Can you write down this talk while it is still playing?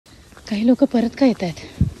काही लोक परत का येत आहेत?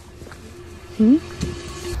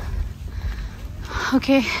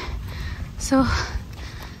 Okay, so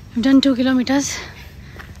done 2 kilometers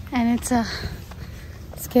and it's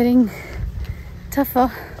getting tougher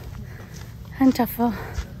and tougher.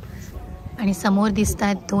 आणि समोर दिसत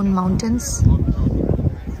आहेत 2 माउंटन्स.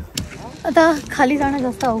 आता खाली जाणं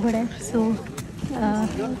जास्त अवघड आहे, सो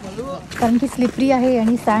कारण की स्लिपरी आहे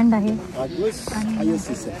आणि सँड आहे. आणि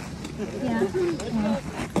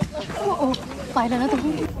पाहिलं ना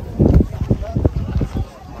तुम्ही?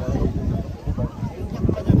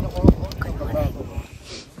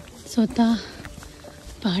 सो आता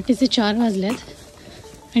पहाटेचे 4 वाजलेत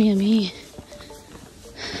आणि आम्ही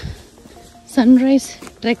सनराइज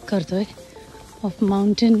ट्रेक करतोय ऑफ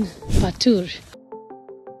माउंटेन बातूर.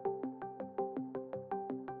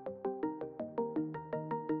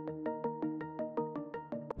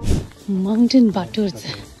 माउंटेन बाटूरचं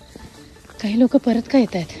काही लोक परत का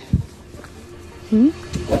येत आहेत?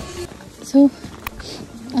 सो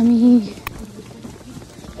आम्ही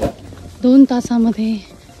 2 तासामध्ये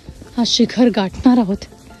हा शिखर गाठणार आहोत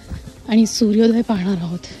आणि सूर्योदय पाहणार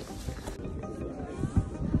आहोत.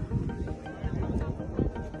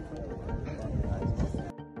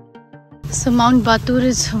 So Mount Batur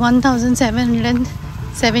is 1717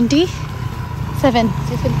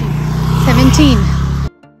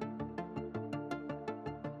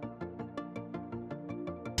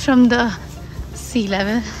 from the sea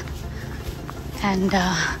level, and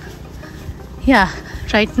yeah,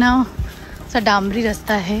 right now चा डांबरी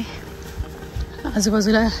रस्ता आहे,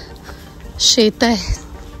 आजूबाजूला शेत आहे.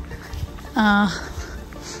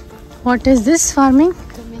 What is this farming?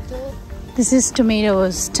 This is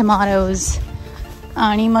tomatoes.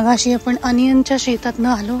 आणि मगाशी आपण अनियनच्या शेतातनं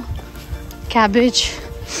आलो, कॅबेज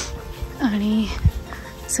आणि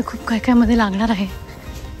असं खूप काय काय मध्ये लागणार आहे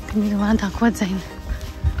ते मी तुम्हाला दाखवत जाईन.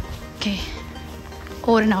 Okay,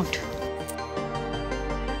 over and out.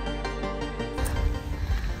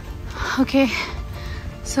 Okay,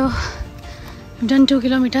 so done 2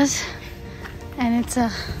 kilometers and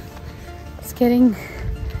it's getting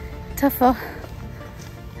tougher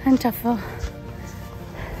and tougher.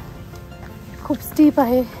 खूप स्टीप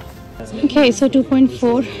आहे. ओके, सो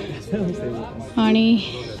 2.4 आणि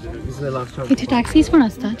इथे टॅक्सीज पण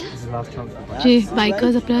असतात जे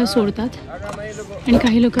बायकर्स आपल्याला सोडतात आणि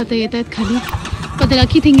काही लोक आता येत आहेत खाली. पण the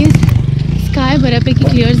lucky thing is sky बऱ्यापैकी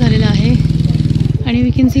क्लिअर झालेला आहे आणि we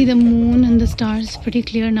can see the moon and the stars pretty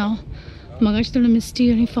clear नाव. मगाशी थोडं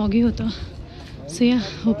मिस्टी आणि फॉगी होतं. सो या,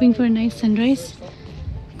 होपिंग फॉर नाईस सनराईज.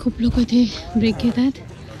 खूप लोक इथे ब्रेक घेत आहेत.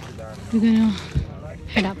 We gonna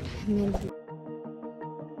head up.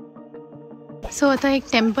 सो आता एक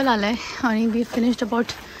टेम्पल आलं आहे आणि वी फिनिश्ड अबाउट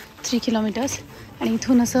 3 kilometers आणि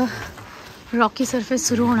इथून असं रॉकी सरफेस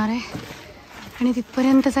सुरू होणार आहे आणि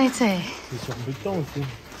तिथपर्यंत जायचं आहे.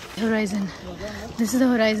 Horizon, this is the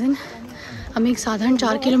horizon. आम्ही एक साधारण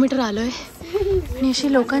 4 किलोमीटर आलो आहे आणि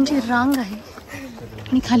अशी लोकांची रांग आहे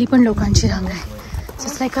आणि खाली पण लोकांची रांग आहे. So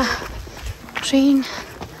it's like a train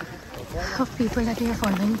of people that you are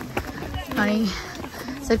following. आणि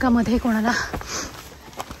जर का मध्ये कोणाला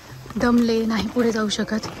दमले, नाही पुढे जाऊ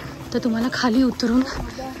शकत, तर तुम्हाला खाली उतरून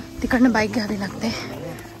तिकडनं बाईक घ्यावी लागते.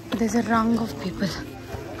 There is a wrong of people.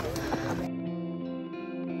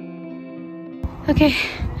 Okay,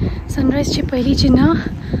 सनराईजची पहिली चिन्ह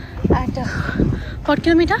ॲट what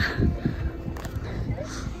kilometer?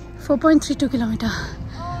 4.32 kilometer.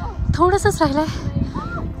 थोडंसंच राहिलं आहे.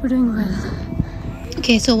 We're doing well.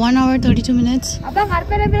 Okay, so 1 hour 32 minutes.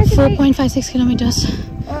 4.56 kilometers.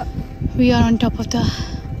 We are on top of the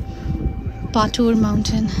Batur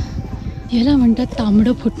mountain. याला म्हणतात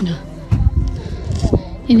तांबडं फुटणं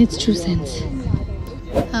in its true sense.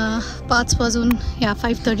 5 वाजून, या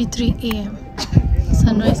 5:33 AM.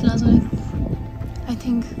 सनराईजला अजून I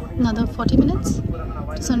think another 40 minutes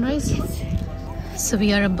to sunrise. So we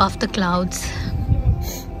are above the clouds,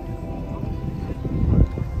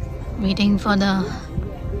 waiting for the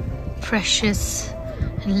precious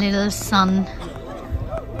little sun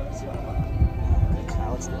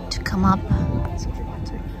to come up.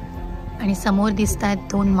 आणि समोर दिसत आहेत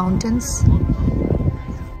 2 mountains.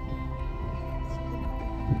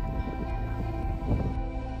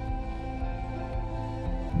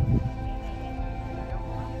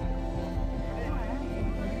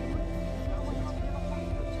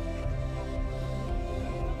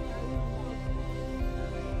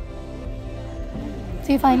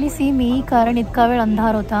 सी finally सी मी, कारण इतका वेळ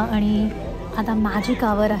अंधार होता आणि आता मॅजिक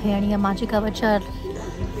आवर आहे आणि या मॅजिक आवरच्या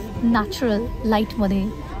नॅचरल लाईटमध्ये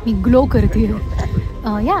मी ग्लो करते.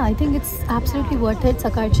 या, I think it's absolutely worth it.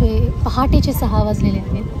 पहाटेचे 6 वाजलेले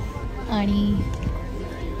आहेत आणि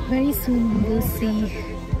very soon we'll see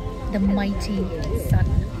the mighty sun.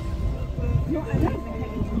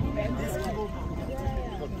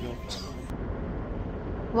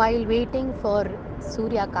 While waiting for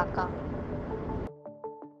Surya Kaka.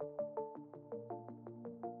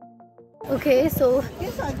 Okay, so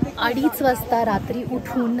 2:30 वाजता रात्री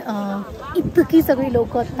उठून इतकी सगळी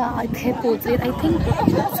लोक आता इथे पोहोचलेत. आय थिंक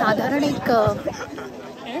साधारण एक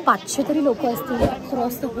 500 तरी लोक असतील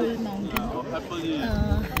across the whole mountain.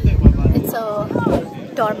 It's a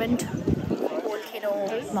dormant volcano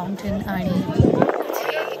mountain आणि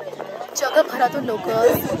जगभरातून लोक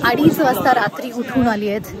 2:30 वाजता रात्री उठून आली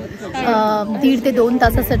आहेत 1.5 ते 2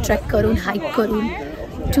 तासाचं ट्रेक करून हाईक करून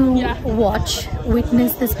to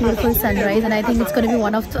witness this beautiful sunrise, and I think it's going to be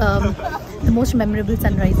one of the most memorable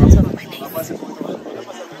sunrises of my life.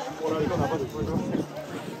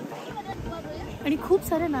 आणि खूप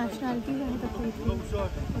सारे nationalities आहेत आता इथे.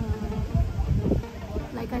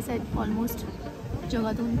 Like I said, almost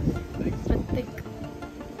जगातून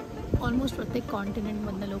almost प्रत्येक कॉन्टिनेंट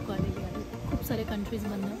मधनं लोक आलेली आहेत. खूप सारे कंट्रीज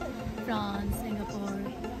मधनं, फ्रान्स, सिंगापूर,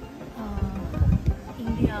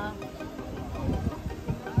 इंडिया.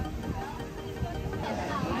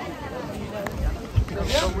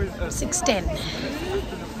 6:10.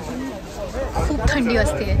 खूप थंडी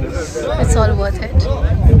असते. It's all worth it.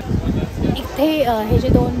 इथे हे जे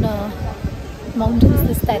 2 माउंटन्स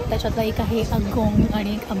दिसत आहेत त्याच्यातलं एक आहे अगोंग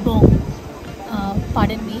आणि एक Abong.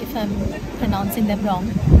 Pardon me if I am प्रनाउन्सिंग them wrong.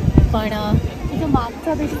 पण इथं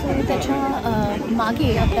मागचा दिसतोय त्याच्या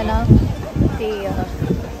मागे आपल्याला ते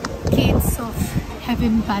caves of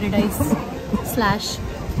haven paradise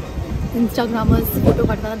 / Instagrammers photo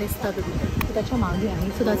काढताना दिसतात त्याच्या मागे आहे.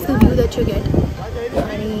 So that's the view that you get.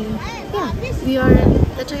 आणि वी आर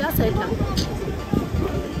त्याच्या या साईडला.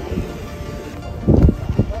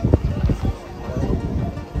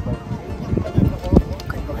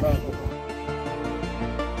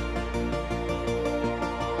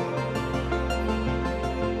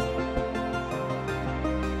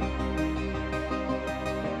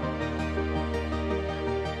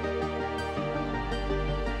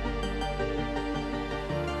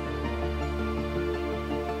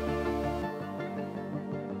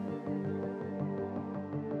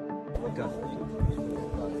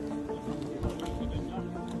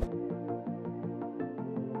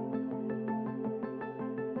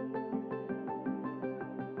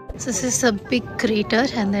 So this is a big crater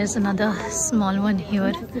and there's another small one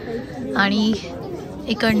here. आणि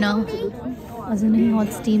इकडनं अजूनही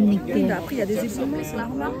हॉट स्टीम निघते.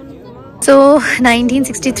 सो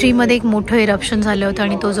 1963 मध्ये एक मोठं इरप्शन झालं होतं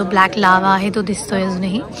आणि तो जो ब्लॅक लावा आहे तो दिसतोय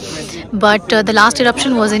अजूनही. But the last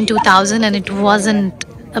eruption was in 2000 and it wasn't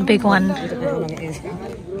a big one.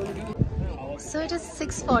 So it is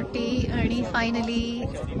 6:40 आणि फायनली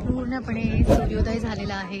पूर्णपणे सूर्योदय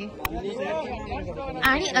झालेला आहे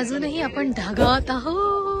आणि अजूनही आपण ढगात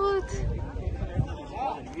आहोत.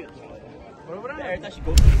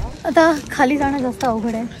 आता खाली जाणं जास्त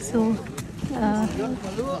अवघड आहे. सो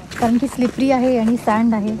कारण की स्लिपरी आहे आणि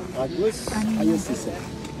सँड आहे आणि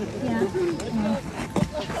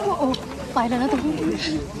पाहिलं ना तुम्ही.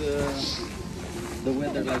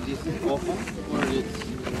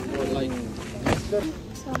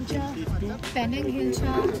 आमच्या पॅनेल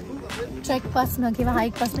हिलच्या ट्रेकपासनं किंवा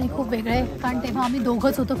हाईकपासनं खूप वेगळं आहे कारण तेव्हा आम्ही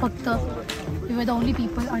दोघंच होतो फक्त. We were the only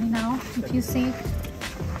people. आणि now if you see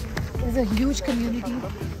is a huge community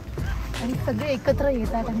आणि सगळे एकत्र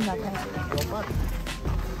येतात आणि जातात.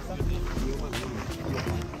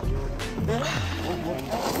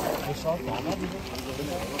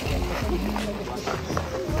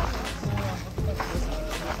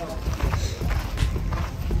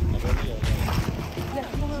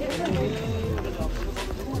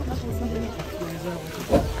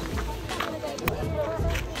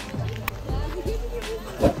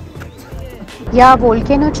 या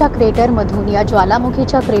व्होल्केनोच्या क्रेटरमधून या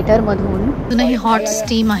ज्वालामुखीच्या क्रेटरमधून अजूनही हॉट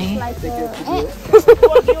स्टीम आहे.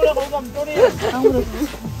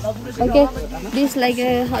 Okay, this like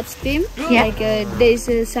a hot steam. Yeah. Like there's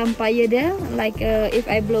some fire there. Like if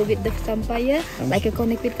I blow with the some fire, like a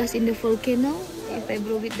conic with us in the volcano. If I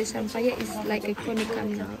blow with the some fire, it's like a conic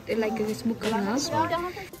coming out, like a smoke coming out.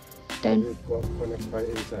 Then,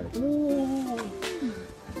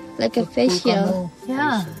 like a facial.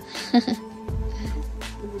 Yeah.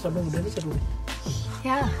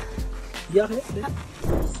 Yeah.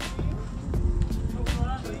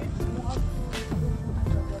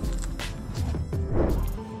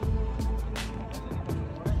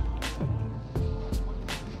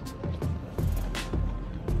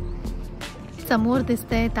 समोर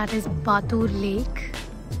दिसतंय that is Batur Lake.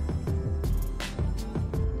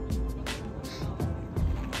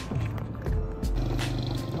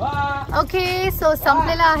 Okay, सो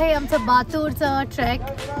संपलेला आहे आमचं बातूरचं track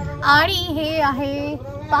आणि हे आहे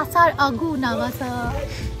पासार अगू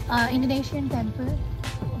नावाचं Indonesian temple.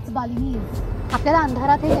 It's Balinese. आपल्याला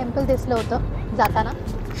अंधारात हे टेम्पल दिसलं होतं जाताना,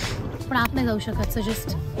 पण आत नाही जाऊ शकत, सो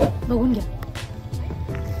जस्ट बघून घ्या.